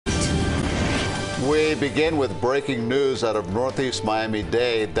We begin with breaking news out of northeast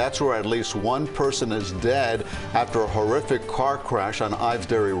Miami-Dade. That's where at least one person is dead after a horrific car crash on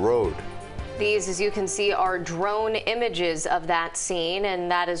Ives Road. These, as you can see, are drone images of that scene, and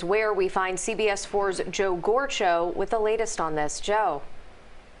that is where we find CBS 4's Joe Gorchow with the latest on this. Joe.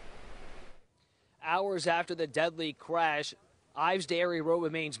 Hours after the deadly crash, Ives Road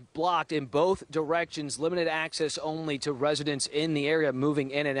remains blocked in both directions, limited access only to residents in the area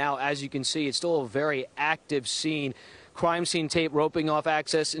moving in and out. As you can see, it's still a very active scene. Crime scene tape roping off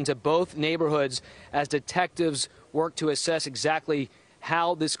access into both neighborhoods as detectives work to assess exactly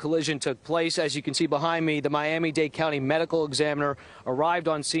how this collision took place. As you can see behind me, the Miami-Dade County medical examiner arrived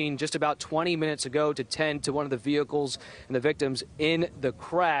on scene just about 20 minutes ago to tend to one of the vehicles and the victims in the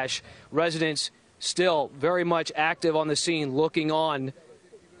crash. Residents still very much active on the scene, looking on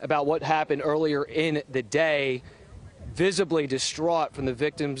about what happened earlier in the day, visibly distraught from the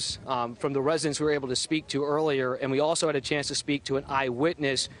victims, from the residents we were able to speak to earlier. And we also had a chance to speak to an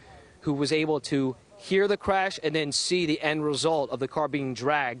eyewitness who was able to hear the crash and then see the end result of the car being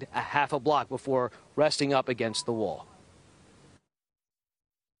dragged a half a block before resting up against the wall.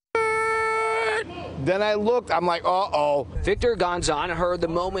 Then I looked, I'm like, uh-oh. Victor Gonzon heard the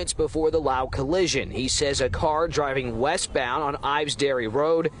moments before the loud collision. He says a car driving westbound on Ives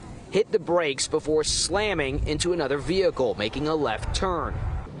Road hit the brakes before slamming into another vehicle, making a left turn.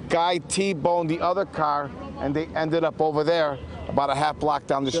 Guy T-boned the other car, and they ended up over there about a half block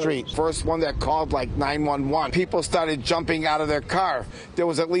down the street. First one that called like 911. People started jumping out of their car. There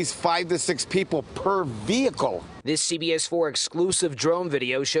was at least 5 to 6 people per vehicle. This CBS 4 exclusive drone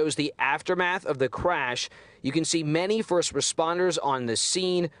video shows the aftermath of the crash. You can see many first responders on the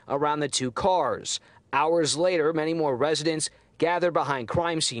scene around the two cars. Hours later, many more residents gathered behind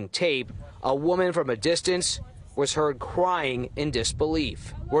crime scene tape. A woman from a distance was heard crying in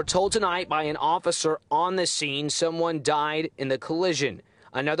disbelief. We're told tonight by an officer on the scene someone died in the collision.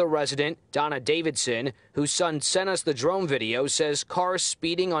 Another resident, Donna Davidson, whose son sent us the drone video, says cars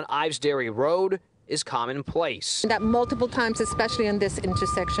speeding on Ives Road is commonplace. That multiple times, especially in this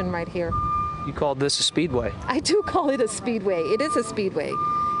intersection right here. You called this a speedway? I do call it a speedway. It is a speedway.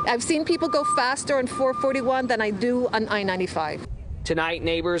 I've seen people go faster on 441 than I do on I-95. Tonight,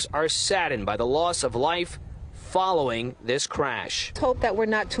 neighbors are saddened by the loss of life following this crash. Hope that we're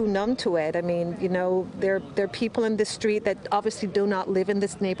not too numb to it. I mean, you know, there are people in this street that obviously do not live in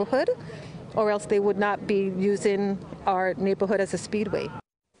this neighborhood, or else they would not be using our neighborhood as a speedway.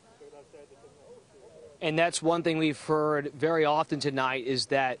 And that's one thing we've heard very often tonight, is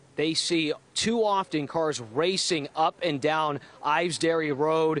that they see too often cars racing up and down Ives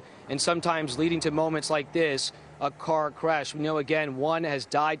Road, and sometimes leading to moments like this, a car crash. We know, again, one has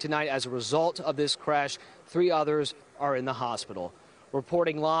died tonight as a result of this crash. 3 others are in the hospital.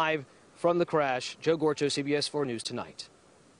 Reporting live from the crash, Joe Gorchow, CBS 4 News Tonight.